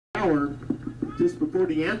tower just before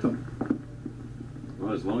the anthem.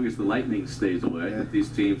 Well, as long as the lightning stays away, I think these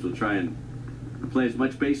teams will try and play as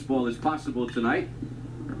much baseball as possible tonight.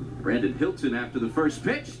 Brandon Hylton after the first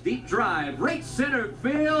pitch. Deep drive, right center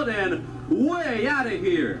field, and way out of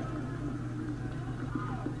here.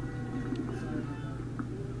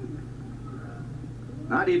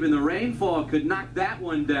 Not even the rainfall could knock that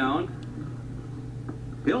one down.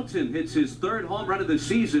 Hylton hits his third home run of the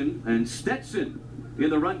season, and Stetson in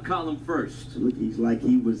the run column first. Look, he's like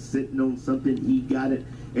he was sitting on something. He got it.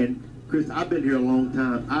 And Chris, I've been here a long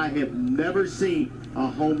time. I have never seen a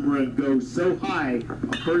home run go so high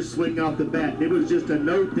a first swing off the bat. It was just a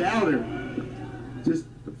no-doubter. Just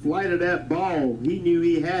the flight of that ball, he knew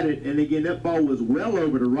he had it. And again, that ball was well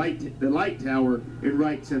over the light tower in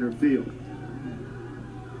right center field.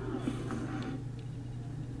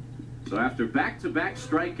 So after back-to-back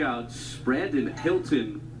strikeouts, Brandon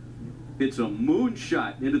Hylton hits a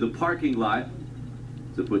moonshot into the parking lot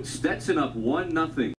to put Stetson up 1-0.